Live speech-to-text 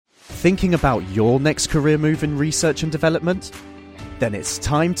thinking about your next career move in research and development? Then it's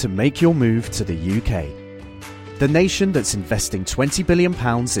time to make your move to the UK. The nation that's investing £20 billion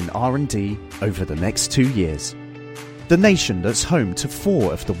in R&D over the next 2 years. The nation that's home to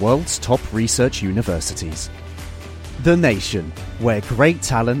 4 of the world's top research universities. The nation where great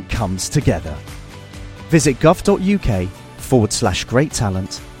talent comes together. Visit gov.uk/great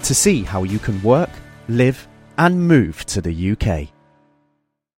talent to see how you can work, live and move to the UK.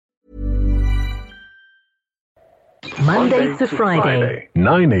 Monday to Friday,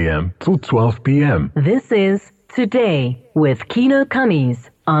 9 a.m. to 12 p.m. This is Today with Kino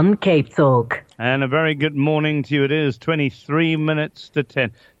Kamis on Cape Talk. And a very good morning to you. It is 23 minutes to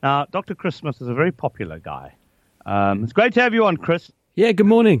 10. Now, Dr. Chris Smith is a very popular guy. It's great to have you on, Chris. Yeah, good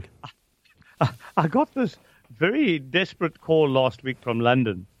morning. I got this very desperate call last week from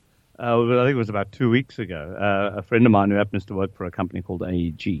London. I think it was about 2 weeks ago. A friend of mine who happens to work for a company called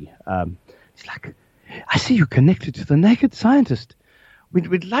AEG. He's like, I see you connected to the Naked Scientist.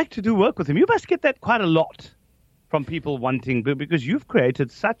 We'd like to do work with him. You must get that quite a lot from people wanting, because you've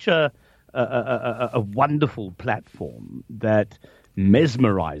created such a wonderful platform that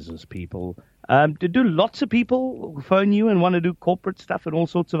mesmerizes people. Do lots of people phone you and want to do corporate stuff and all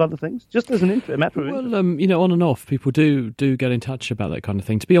sorts of other things? Just as a matter of interest. Well, on and off, people do get in touch about that kind of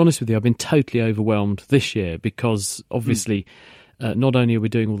thing. To be honest with you, I've been totally overwhelmed this year because obviously not only are we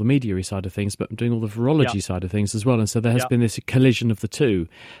doing all the media side of things, but I'm doing all the virology side of things as well. And so there has been this collision of the two.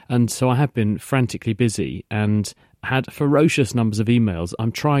 And so I have been frantically busy and had ferocious numbers of emails.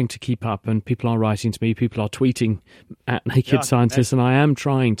 I'm trying to keep up, and people are writing to me, people are tweeting at Naked Scientists, and I am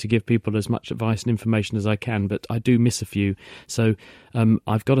trying to give people as much advice and information as I can, but I do miss a few. So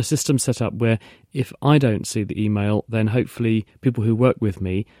I've got a system set up where if I don't see the email, then hopefully people who work with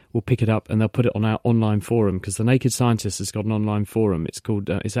me will pick it up and they'll put it on our online forum, because the Naked Scientist has got an online forum. It's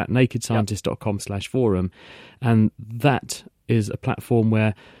called it's at nakedscientist.com/forum, and that is a platform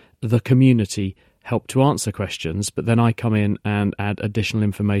where the community help to answer questions, but then I come in and add additional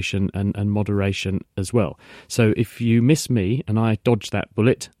information and moderation as well. So if you miss me and I dodge that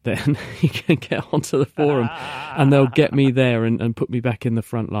bullet, then you can get onto the forum and they'll get me there and put me back in the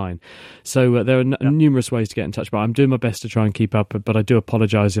front line. So there are numerous ways to get in touch, but I'm doing my best to try and keep up, but I do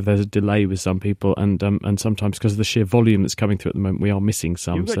apologise if there's a delay with some people, and sometimes because of the sheer volume that's coming through at the moment, we are missing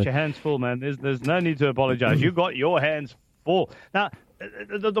some. You've got your hands full, man. There's no need to apologise. You've got your hands full. Now,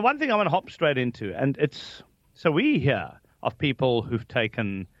 the one thing I want to hop straight into, and it's, so we hear of people who've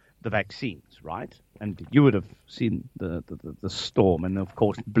taken the vaccines, right? And you would have seen the storm, and of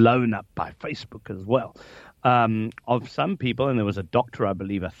course blown up by Facebook as well, of some people, and there was a doctor, I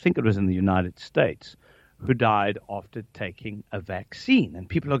believe, I think it was in the United States, who died after taking a vaccine. And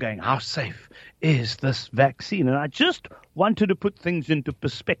people are going, how safe is this vaccine? And I just wanted to put things into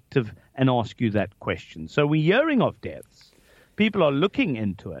perspective and ask you that question. So we're hearing of deaths. People are looking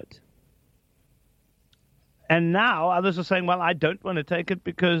into it. And now others are saying, well, I don't want to take it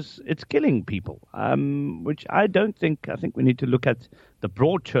because it's killing people, which I don't think. I think we need to look at the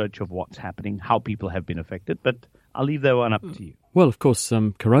broad church of what's happening, how people have been affected. But I'll leave that one up to you. Well, of course,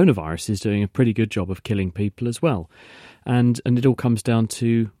 coronavirus is doing a pretty good job of killing people as well. And it all comes down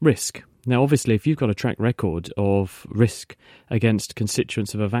to risk. Now, obviously, if you've got a track record of risk against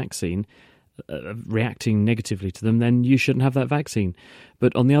constituents of a vaccine, reacting negatively to them, then you shouldn't have that vaccine.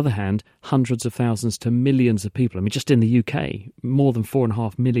 But on the other hand, hundreds of thousands to millions of people, I mean, just in the UK, more than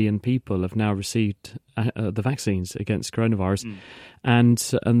 4.5 million people have now received the vaccines against coronavirus,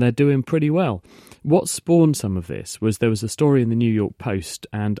 and they're doing pretty well. What spawned some of this was there was a story in the New York Post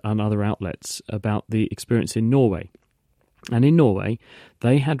and on other outlets about the experience in Norway. And in Norway,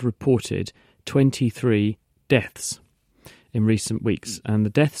 they had reported 23 deaths in recent weeks, and the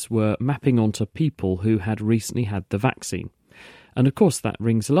deaths were mapping onto people who had recently had the vaccine. And of course that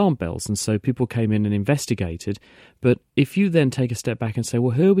rings alarm bells, and so people came in and investigated. But if you then take a step back and say,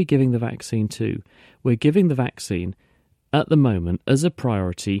 well, who are we giving the vaccine to? We're giving the vaccine at the moment as a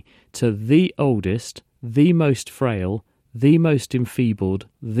priority to the oldest, the most frail, the most enfeebled,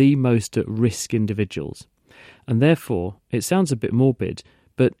 the most at risk individuals. And therefore, it sounds a bit morbid,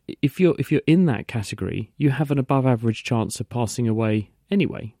 but if you're in that category, you have an above-average chance of passing away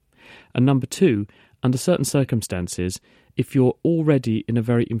anyway. And number two, under certain circumstances, if you're already in a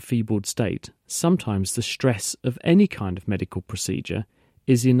very enfeebled state, sometimes the stress of any kind of medical procedure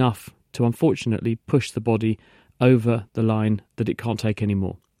is enough to unfortunately push the body over the line that it can't take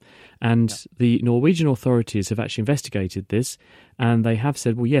anymore. And the Norwegian authorities have actually investigated this, and they have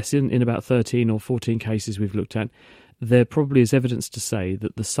said, well, yes, in about 13 or 14 cases we've looked at, there probably is evidence to say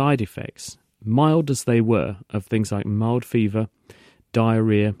that the side effects, mild as they were, of things like mild fever,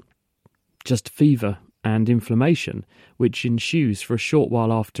 diarrhea, just fever and inflammation, which ensues for a short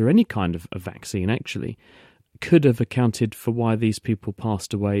while after any kind of a vaccine, actually, could have accounted for why these people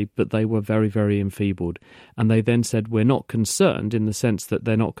passed away, but they were very, very enfeebled. And they then said, we're not concerned, in the sense that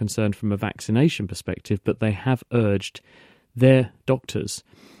they're not concerned from a vaccination perspective, but they have urged their doctors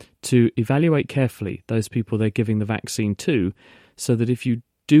to evaluate carefully those people they're giving the vaccine to, so that if you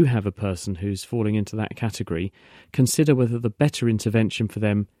do have a person who's falling into that category, consider whether the better intervention for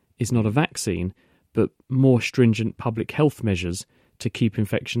them is not a vaccine, but more stringent public health measures to keep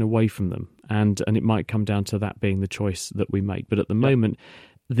infection away from them. And it might come down to that being the choice that we make. But at the moment,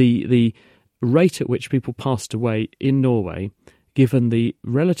 the rate at which people passed away in Norway, given the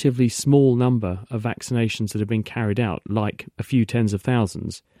relatively small number of vaccinations that have been carried out, like a few tens of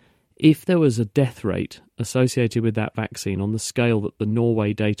thousands, if there was a death rate associated with that vaccine on the scale that the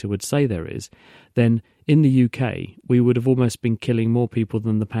Norway data would say there is, then in the UK, we would have almost been killing more people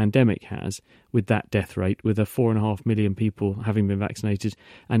than the pandemic has with that death rate, with 4.5 million people having been vaccinated.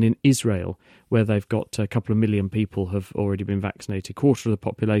 And in Israel, where they've got a couple of million people have already been vaccinated, quarter of the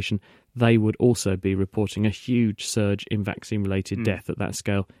population, they would also be reporting a huge surge in vaccine-related death at that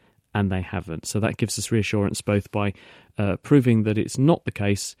scale, and they haven't. So that gives us reassurance both by proving that it's not the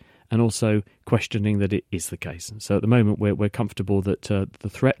case and also questioning that it is the case. So at the moment, we're comfortable that the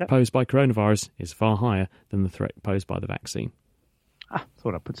threat posed by coronavirus is far higher than the threat posed by the vaccine. I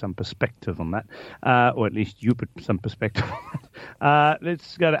thought I'd put some perspective on that, or at least you put some perspective on that.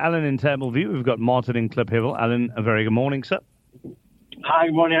 Let's go to Alan in Tableview. We've got Martin in Klipphevil. Alan, a very good morning, sir. Hi,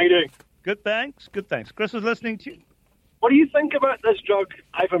 good morning. How you doing? Good, thanks. Good, thanks. Chris was listening to you. What do you think about this drug,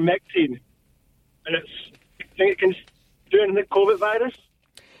 ivermectin? And think it can do anything with COVID virus?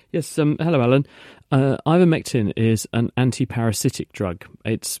 Yes, hello, Alan. Ivermectin is an anti-parasitic drug.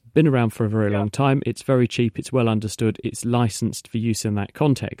 It's been around for a very long time. It's very cheap. It's well understood. It's licensed for use in that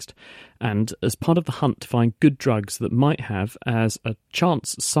context. And as part of the hunt to find good drugs that might have, as a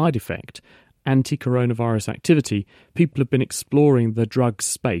chance side effect, anti-coronavirus activity, people have been exploring the drug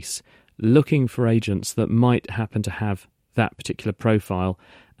space, looking for agents that might happen to have that particular profile,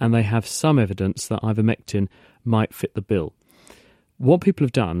 and they have some evidence that ivermectin might fit the bill. What people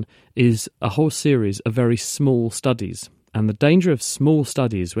have done is a whole series of very small studies. And the danger of small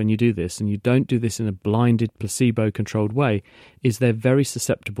studies when you do this, and you don't do this in a blinded, placebo-controlled way, is they're very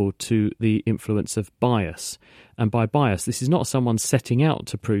susceptible to the influence of bias. And by bias, this is not someone setting out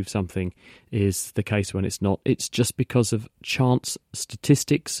to prove something is the case when it's not. It's just because of chance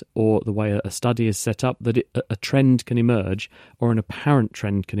statistics or the way a study is set up that a trend can emerge, or an apparent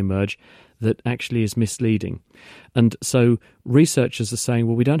trend can emerge, that actually is misleading. And so researchers are saying,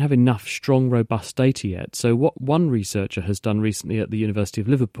 well, we don't have enough strong, robust data yet. So what one researcher has done recently at the University of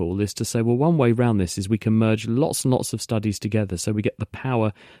Liverpool is to say, well, one way around this is we can merge lots and lots of studies together so we get the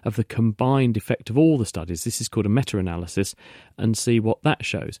power of the combined effect of all the studies. This is called a meta-analysis, and see what that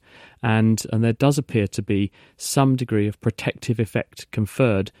shows. And there does appear to be some degree of protective effect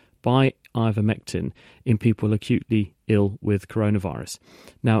conferred by ivermectin in people acutely ill with coronavirus.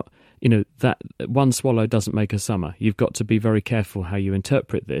 Now, you know, that one swallow doesn't make a summer. You've got to be very careful how you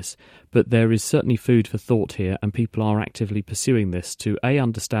interpret this, but there is certainly food for thought here, and people are actively pursuing this to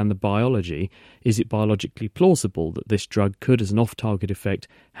understand the biology. Is it biologically plausible that this drug could, as an off-target effect,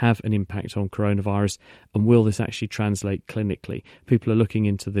 have an impact on coronavirus, and will this actually translate clinically? People are looking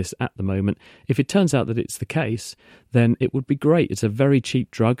into this at the moment. If it turns out that it's the case, then it would be great. It's a very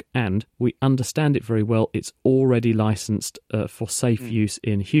cheap drug, and we understand it very well. It's already licensed for safe use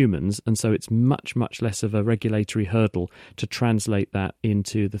in humans, and so it's much, much less of a regulatory hurdle to translate that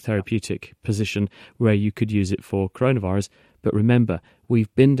into the therapeutic position where you could use it for coronavirus. But remember,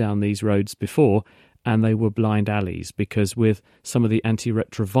 we've been down these roads before, and they were blind alleys, because with some of the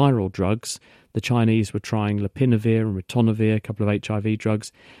antiretroviral drugs, the Chinese were trying lopinavir and ritonavir, a couple of HIV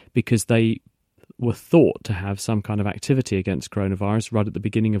drugs, because they were thought to have some kind of activity against coronavirus right at the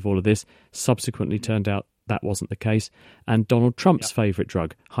beginning of all of this. Subsequently turned out that wasn't the case. And Donald Trump's favourite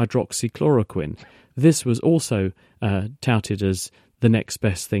drug, hydroxychloroquine, this was also touted as the next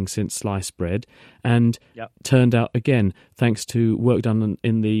best thing since sliced bread, and turned out, again, thanks to work done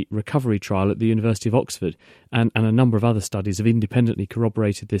in the recovery trial at the University of Oxford, and a number of other studies have independently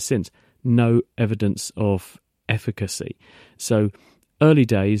corroborated this since, no evidence of efficacy. So early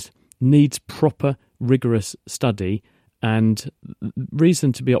days, needs proper, rigorous study, and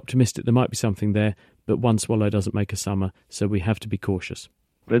reason to be optimistic there might be something there, but one swallow doesn't make a summer, so we have to be cautious.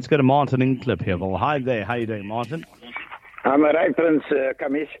 Let's go to Martin in Klipphevil. Hi there. How are you doing, Martin? I'm all right, Prince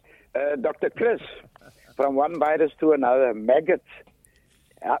Kamis. Dr. Chris, from one virus to another, maggots.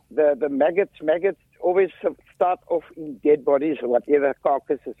 The maggots always start off in dead bodies or whatever,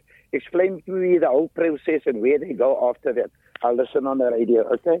 carcasses. Explain to me the whole process and where they go after that. I'll listen on the radio,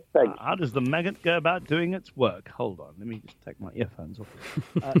 okay? Thanks. How does the maggot go about doing its work? Hold on, let me just take my earphones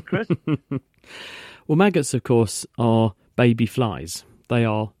off. Chris? Well, maggots, of course, are baby flies. They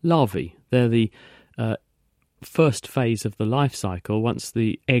are larvae. They're the first phase of the life cycle once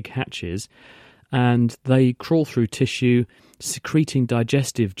the egg hatches, and they crawl through tissue, secreting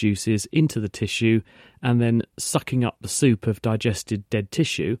digestive juices into the tissue and then sucking up the soup of digested dead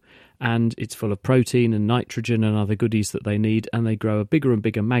tissue, and it's full of protein and nitrogen and other goodies that they need, and they grow a bigger and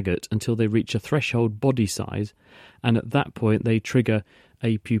bigger maggot until they reach a threshold body size, and at that point they trigger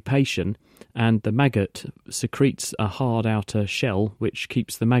a pupation, and the maggot secretes a hard outer shell which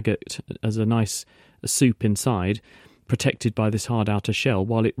keeps the maggot as a nice soup inside, protected by this hard outer shell,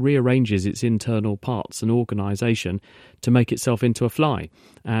 while it rearranges its internal parts and organisation to make itself into a fly.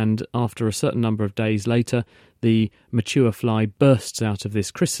 And after a certain number of days later, the mature fly bursts out of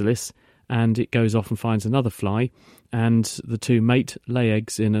this chrysalis, and it goes off and finds another fly, and the two mate, lay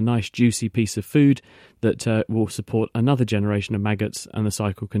eggs in a nice juicy piece of food that will support another generation of maggots, and the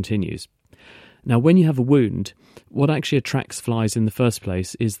cycle continues. Now, when you have a wound, what actually attracts flies in the first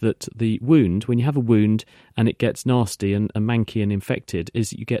place is that the wound, when you have a wound and it gets nasty and manky and infected,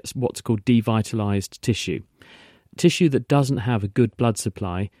 is you get what's called devitalised tissue. Tissue that doesn't have a good blood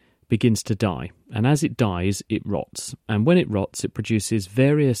supply begins to die, and as it dies, it rots. And when it rots, it produces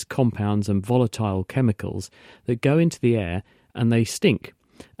various compounds and volatile chemicals that go into the air, and they stink.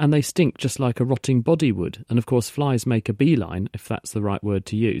 And they stink just like a rotting body would. And of course, flies make a beeline, if that's the right word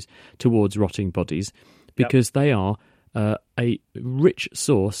to use, towards rotting bodies, because they are a rich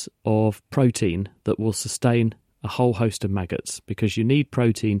source of protein that will sustain a whole host of maggots, because you need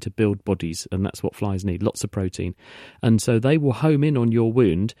protein to build bodies, and that's what flies need, lots of protein. And so they will home in on your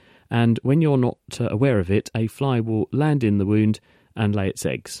wound, and when you're not aware of it, a fly will land in the wound and lay its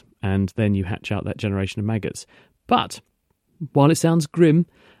eggs, and then you hatch out that generation of maggots. But while it sounds grim,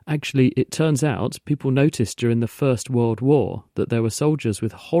 actually it turns out people noticed during the First World War that there were soldiers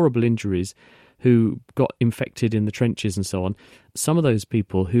with horrible injuries who got infected in the trenches and so on. Some of those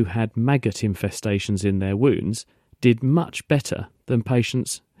people who had maggot infestations in their wounds did much better than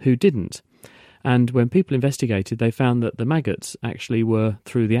patients who didn't. And when people investigated, they found that the maggots actually were,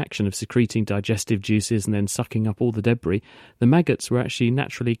 through the action of secreting digestive juices and then sucking up all the debris, the maggots were actually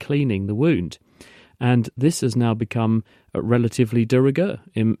naturally cleaning the wound. And this has now become relatively de rigueur.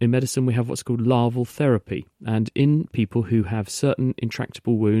 In medicine, we have what's called larval therapy. And in people who have certain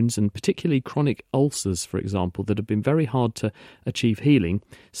intractable wounds, and particularly chronic ulcers, for example, that have been very hard to achieve healing,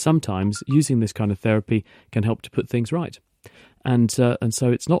 sometimes using this kind of therapy can help to put things right. And so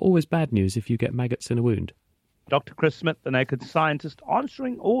it's not always bad news if you get maggots in a wound. Dr. Chris Smith, the Naked Scientist,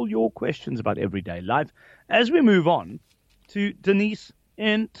 answering all your questions about everyday life. As we move on to Denise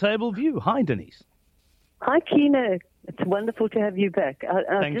in Tableview. Hi, Denise. Hi, Kino. It's wonderful to have you back.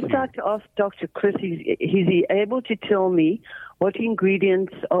 I'd just like to ask Dr. Chris, is he able to tell me what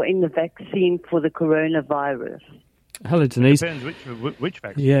ingredients are in the vaccine for the coronavirus? Hello, Denise. It depends which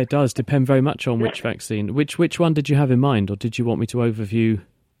vaccine. Yeah, it does depend very much on which vaccine. Which one did you have in mind, or did you want me to overview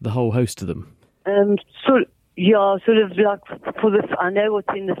the whole host of them? Sort of like for the. I know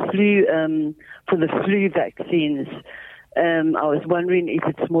what's in the flu for the flu vaccines. I was wondering if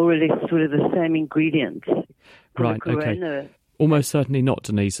it's more or less sort of the same ingredients. Right, okay. Almost certainly not,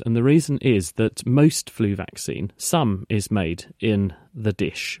 Denise. And the reason is that most flu vaccine, some is made in the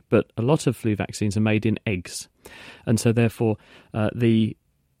dish, but a lot of flu vaccines are made in eggs. And so therefore, the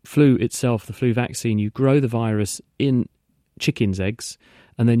flu itself, the flu vaccine, you grow the virus in chicken's eggs,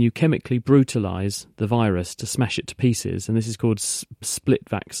 and then you chemically brutalise the virus to smash it to pieces. And this is called split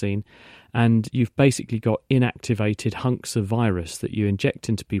vaccine. And you've basically got inactivated hunks of virus that you inject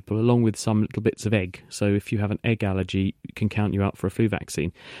into people along with some little bits of egg. So if you have an egg allergy, it can count you out for a flu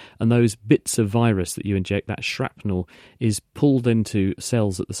vaccine. And those bits of virus that you inject, that shrapnel, is pulled into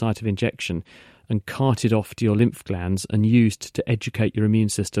cells at the site of injection and carted off to your lymph glands and used to educate your immune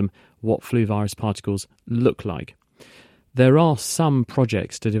system what flu virus particles look like. There are some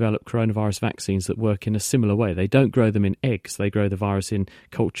projects to develop coronavirus vaccines that work in a similar way. They don't grow them in eggs, they grow the virus in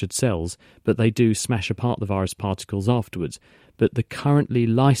cultured cells, but they do smash apart the virus particles afterwards. But the currently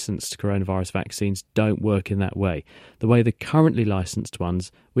licensed coronavirus vaccines don't work in that way. The way the currently licensed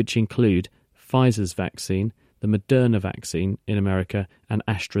ones, which include Pfizer's vaccine, the Moderna vaccine in America, and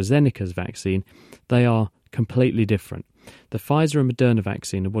AstraZeneca's vaccine, they are completely different. The Pfizer and Moderna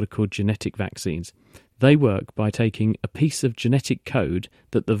vaccine are what are called genetic vaccines. They work by taking a piece of genetic code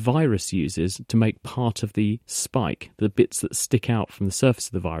that the virus uses to make part of the spike, the bits that stick out from the surface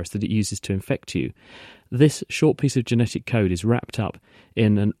of the virus that it uses to infect you. This short piece of genetic code is wrapped up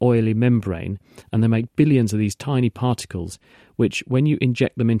in an oily membrane, and they make billions of these tiny particles, which, when you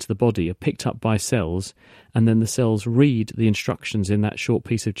inject them into the body, are picked up by cells, and then the cells read the instructions in that short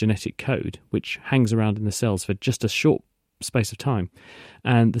piece of genetic code, which hangs around in the cells for just a short space of time.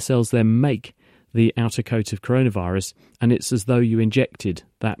 And the cells then make the outer coat of coronavirus, and it's as though you injected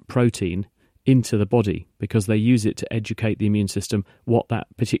that protein into the body, because they use it to educate the immune system what that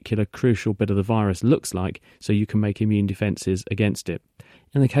particular crucial bit of the virus looks like, so you can make immune defences against it.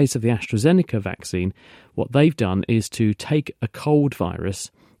 In the case of the AstraZeneca vaccine, what they've done is to take a cold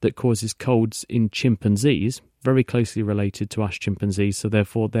virus that causes colds in chimpanzees, very closely related to us chimpanzees, so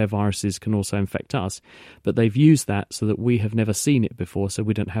therefore their viruses can also infect us. But they've used that so that we have never seen it before, so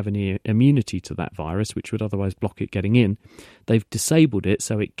we don't have any immunity to that virus, which would otherwise block it getting in. They've disabled it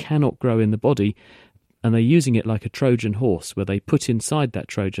so it cannot grow in the body, and they're using it like a Trojan horse, where they put inside that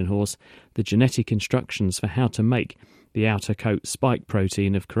Trojan horse the genetic instructions for how to make the outer coat spike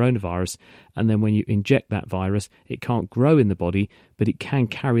protein of coronavirus, and then when you inject that virus, it can't grow in the body, but it can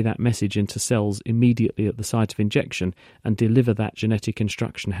carry that message into cells immediately at the site of injection and deliver that genetic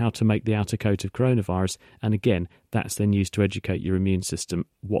instruction how to make the outer coat of coronavirus. And again, that's then used to educate your immune system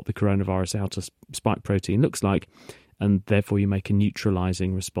what the coronavirus outer spike protein looks like, and therefore you make a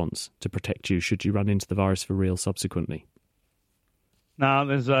neutralizing response to protect you should you run into the virus for real subsequently. Now,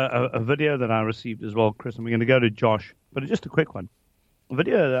 there's a video that I received as well, Chris, and we're going to go to Josh, but just a quick one. A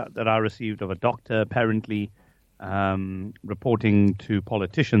video that I received of a doctor apparently reporting to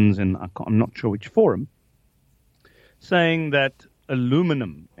politicians, in I'm not sure which forum, saying that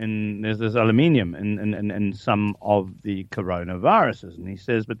there's aluminium in some of the coronaviruses. And he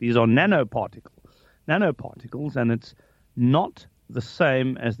says, but these are nanoparticles, and it's not the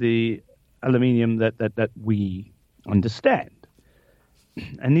same as the aluminium that we understand.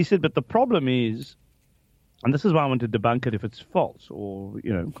 And he said, but the problem is, and this is why I want to debunk it if it's false, or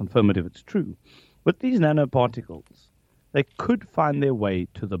confirm it if it's true. With these nanoparticles, they could find their way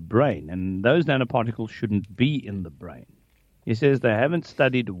to the brain, and those nanoparticles shouldn't be in the brain. He says they haven't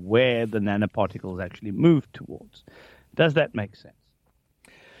studied where the nanoparticles actually move towards. Does that make sense?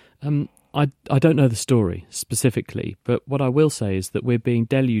 I don't know the story specifically, but what I will say is that we're being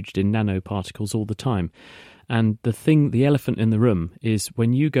deluged in nanoparticles all the time. And the elephant in the room is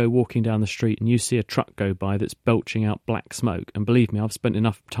when you go walking down the street and you see a truck go by that's belching out black smoke. And believe me, I've spent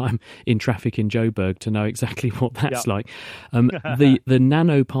enough time in traffic in Joburg to know exactly what that's like. The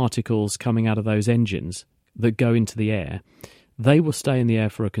nanoparticles coming out of those engines that go into the air, they will stay in the air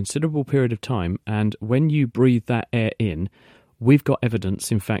for a considerable period of time. And when you breathe that air in, we've got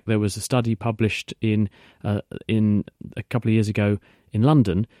evidence. In fact, there was a study published in a couple of years ago in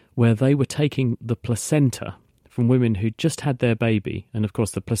London where they were taking the placenta from women who just had their baby. And of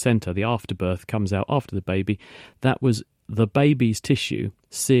course, the placenta, the afterbirth, comes out after the baby. That was the baby's tissue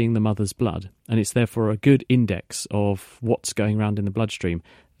seeing the mother's blood. And it's therefore a good index of what's going around in the bloodstream.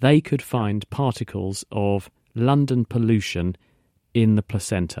 They could find particles of London pollution in the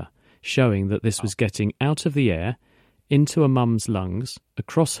placenta, showing that this was getting out of the air, into a mum's lungs,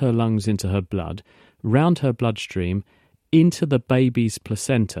 across her lungs into her blood, round her bloodstream, into the baby's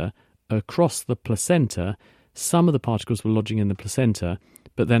placenta, across the placenta. Some of the particles were lodging in the placenta,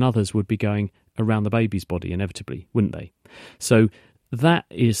 but then others would be going around the baby's body inevitably, wouldn't they? So that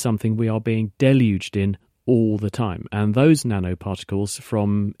is something we are being deluged in all the time. And those nanoparticles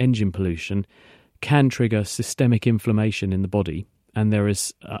from engine pollution can trigger systemic inflammation in the body. And there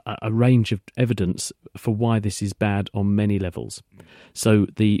is a range of evidence for why this is bad on many levels. So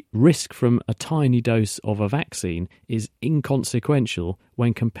the risk from a tiny dose of a vaccine is inconsequential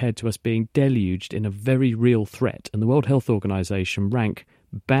when compared to us being deluged in a very real threat. And the World Health Organization rank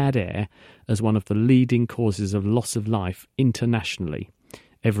bad air as one of the leading causes of loss of life internationally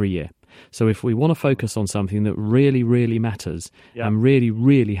every year. So if we want to focus on something that really, really matters and really,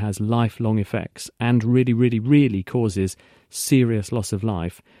 really has lifelong effects and really, really, really causes serious loss of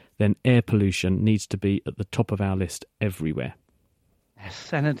life, then air pollution needs to be at the top of our list everywhere.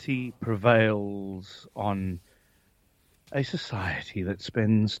 Sanity prevails on a society that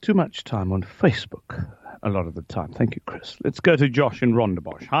spends too much time on Facebook a lot of the time. Thank you, Chris. Let's go to Josh in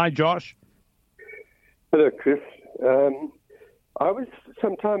Rondebosch. Hi, Josh. Hello, Chris.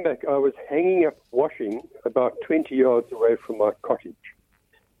 Some time back, I was hanging up washing about 20 yards away from my cottage.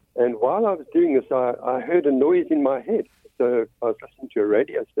 And while I was doing this, I heard a noise in my head. So I was listening to a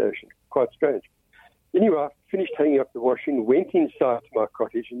radio station. Quite strange. Anyway, I finished hanging up the washing, went inside to my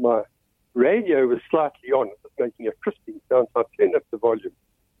cottage, and my radio was slightly on. It was making a crisping sound, so I turned up the volume.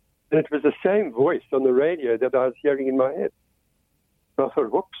 And it was the same voice on the radio that I was hearing in my head. So I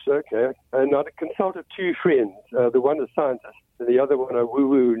thought, whoops, okay. And I consulted two friends, the one a scientist and the other one a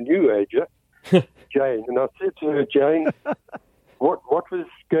woo-woo new ager, Jane. And I said to her, Jane, what was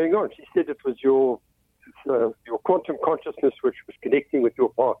going on? She said it was your quantum consciousness which was connecting with your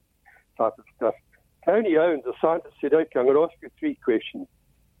past type of stuff. Tony Owens, the scientist, said, okay, I'm going to ask you three questions.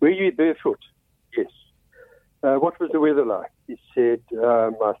 Were you barefoot? Yes. What was the weather like? He said,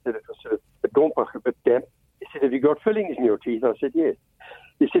 I said it was sort of a bit damp. He said, have you got fillings in your teeth? I said, yes.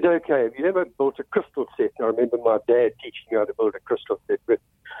 He said, okay, have you ever built a crystal set? I remember my dad teaching me how to build a crystal set with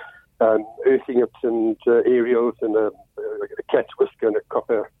earthing it and aerials and a cat's whisker and a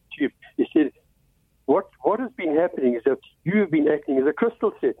copper tube. He said, what has been happening is that you have been acting as a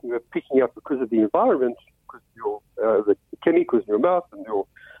crystal set. You were picking up because of the environment, because of the chemicals in your mouth and your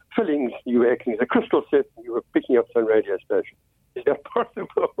fillings, you were acting as a crystal set and you were picking up some radio station. Is that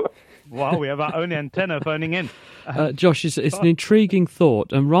possible? Wow, we have our own antenna phoning in. Josh, it's an intriguing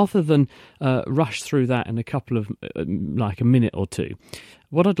thought, and rather than rush through that in a couple of, like a minute or two,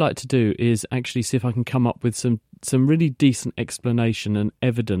 what I'd like to do is actually see if I can come up with some really decent explanation and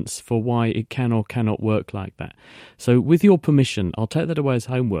evidence for why it can or cannot work like that. So with your permission, I'll take that away as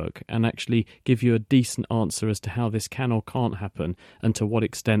homework and actually give you a decent answer as to how this can or can't happen and to what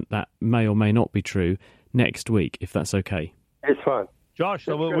extent that may or may not be true next week, if that's okay. It's fine. Josh,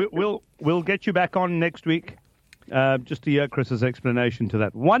 so we'll get you back on next week just to hear Chris's explanation to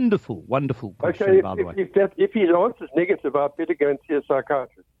that. Wonderful question, okay, by the way. If his answer is negative, I'd better go and see a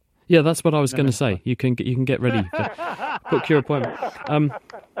psychiatrist. Yeah, that's what I was going to say. You can get ready to book your appointment.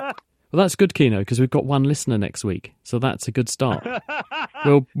 Well, that's good, Keno, because we've got one listener next week, so that's a good start.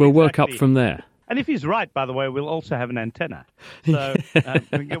 We'll work up from there. And if he's right, by the way, we'll also have an antenna. So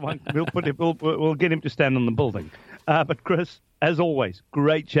we'll get one. We'll get him to stand on the building. But Chris, as always,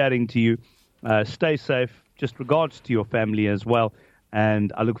 great chatting to you. Stay safe. Just regards to your family as well.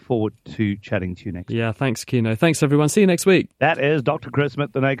 And I look forward to chatting to you next week. Yeah, thanks, Keno. Thanks, everyone. See you next week. That is Dr. Chris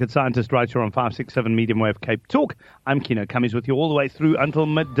Smith, the Naked Scientist, right here on 567 Medium Wave Cape Talk. I'm Keno Cummings with you all the way through until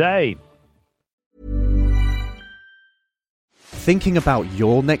midday. Thinking about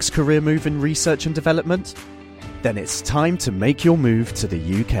your next career move in research and development? Then it's time to make your move to the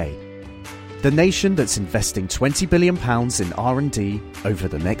UK. The nation that's investing £20 billion in R&D over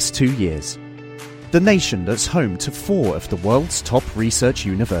the next 2 years. The nation that's home to 4 of the world's top research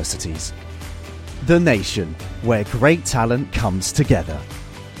universities. The nation where great talent comes together.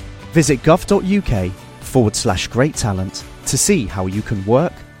 Visit gov.uk/great talent to see how you can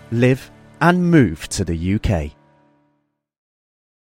work, live and move to the UK.